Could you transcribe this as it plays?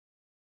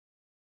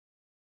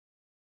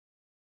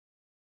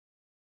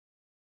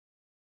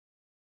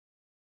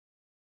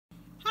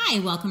Hi,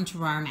 welcome to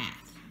RAR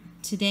Math.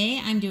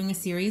 Today I'm doing a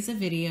series of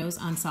videos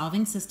on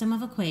solving system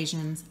of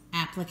equations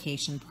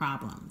application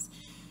problems.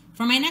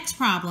 For my next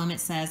problem, it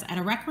says, at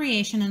a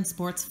recreation and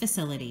sports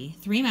facility,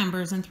 3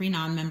 members and 3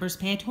 non-members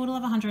pay a total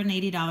of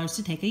 $180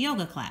 to take a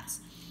yoga class.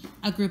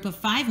 A group of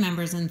 5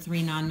 members and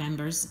 3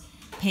 non-members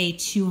pay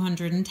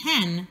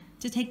 $210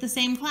 to take the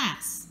same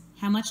class.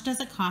 How much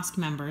does it cost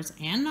members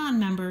and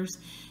non-members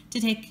to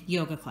take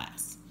yoga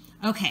class?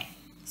 Okay,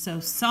 so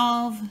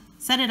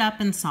set it up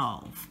and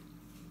solve.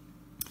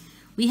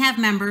 We have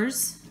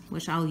members,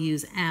 which I'll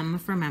use M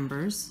for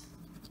members.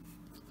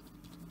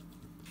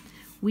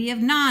 We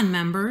have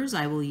non-members.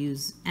 I will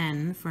use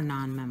N for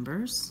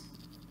non-members.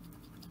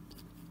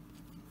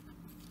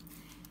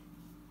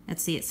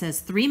 Let's see, it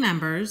says 3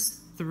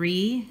 members,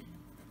 3.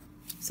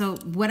 So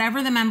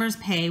whatever the members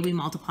pay, we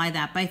multiply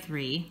that by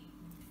 3.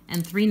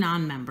 And 3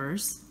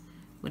 non-members.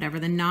 Whatever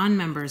the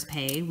non-members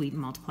pay, we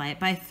multiply it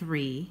by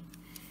 3.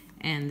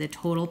 And the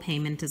total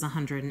payment is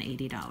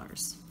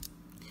 $180.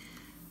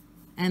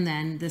 And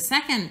then the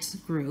second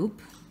group,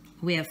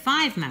 we have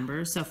 5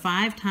 members, so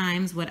 5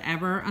 times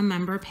whatever a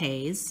member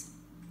pays,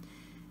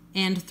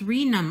 and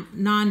 3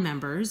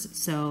 non-members,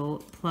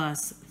 so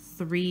plus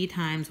 3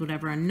 times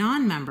whatever a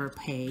non-member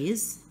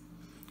pays,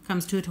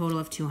 comes to a total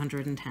of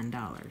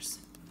 $210.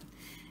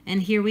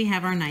 And here we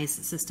have our nice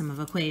system of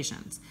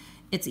equations.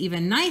 It's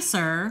even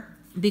nicer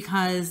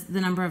because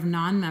the number of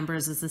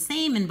non-members is the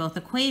same in both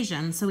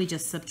equations, so we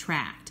just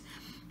subtract.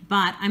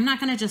 But I'm not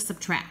going to just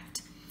subtract.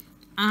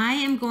 I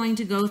am going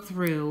to go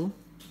through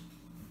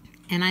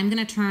and I'm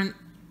going to turn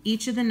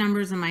each of the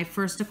numbers in my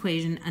first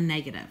equation a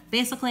negative.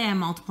 Basically, I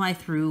multiply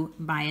through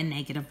by a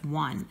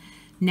 -1.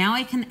 Now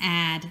I can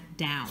add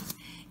down.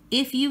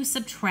 If you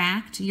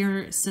subtract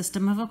your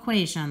system of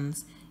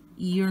equations,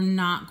 you're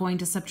not going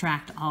to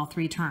subtract all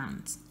 3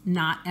 terms.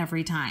 Not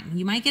every time.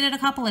 You might get it a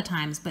couple of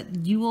times,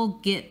 but you will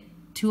get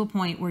to a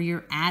point where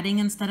you're adding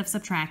instead of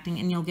subtracting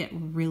and you'll get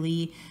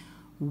really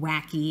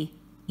wacky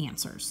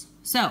answers.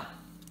 So,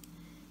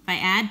 if I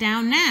add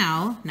down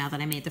now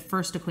that I made the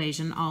first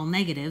equation all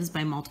negatives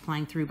by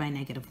multiplying through by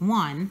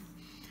 -1,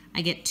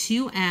 I get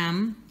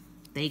 2m,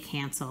 they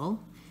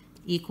cancel,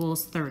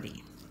 equals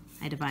 30.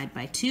 I divide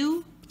by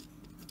 2,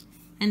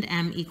 and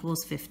m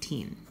equals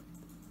 15.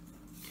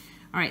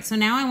 All right, so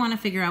now I want to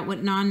figure out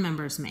what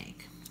non-members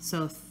make.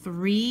 So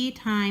 3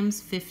 times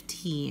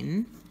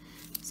 15,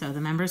 so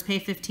the members pay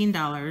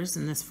 $15,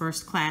 and this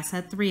first class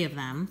had 3 of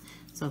them,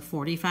 so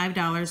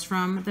 $45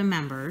 from the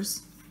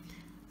members,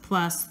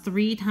 plus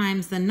 3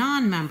 times the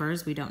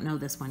non-members, we don't know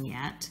this one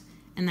yet,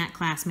 and that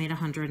class made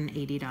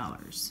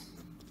 $180.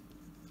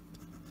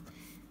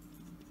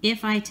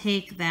 If I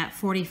take that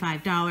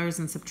 $45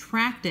 and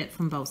subtract it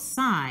from both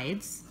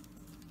sides,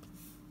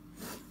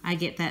 I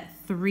get that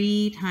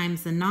 3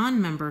 times the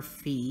non-member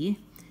fee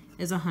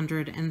is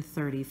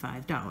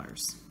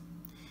 $135.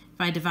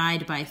 If I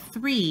divide by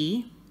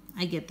 3,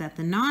 I get that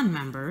the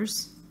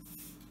non-members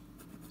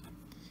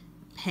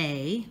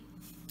pay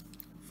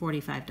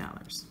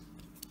 $45.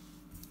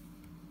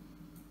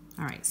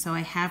 All right, so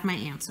I have my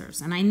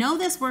answers. And I know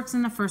this works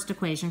in the first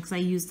equation because I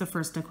used the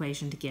first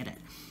equation to get it.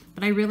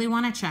 But I really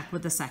want to check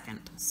with the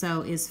second.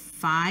 So is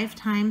 5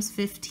 times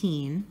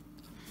 15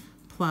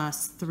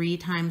 plus 3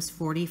 times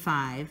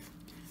 45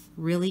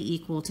 really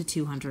equal to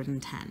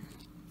 210?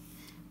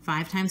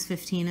 5 times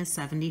 15 is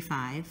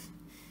 75.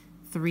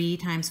 3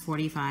 times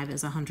 45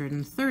 is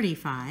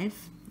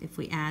 135. If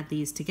we add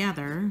these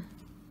together,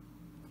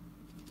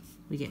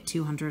 we get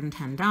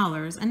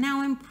 $210, and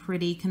now I'm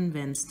pretty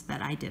convinced that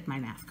I did my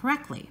math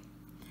correctly.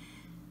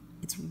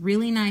 It's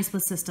really nice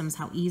with systems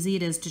how easy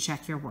it is to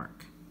check your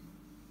work.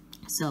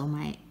 So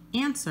my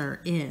answer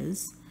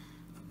is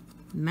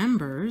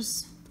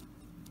members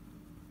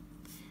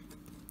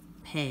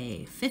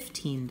pay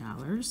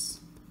 $15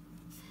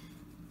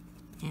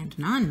 and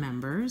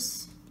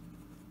non-members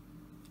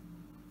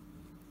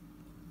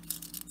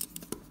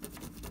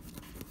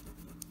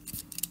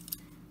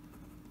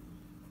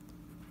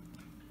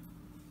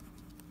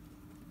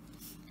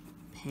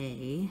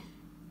pay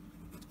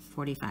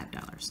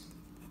 $45.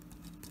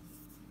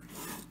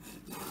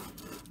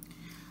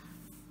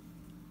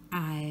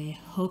 I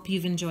hope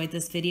you've enjoyed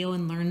this video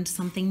and learned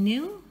something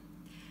new.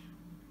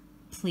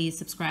 Please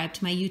subscribe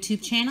to my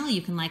YouTube channel.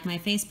 You can like my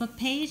Facebook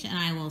page, and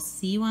I will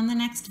see you on the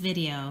next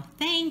video.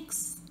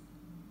 Thanks!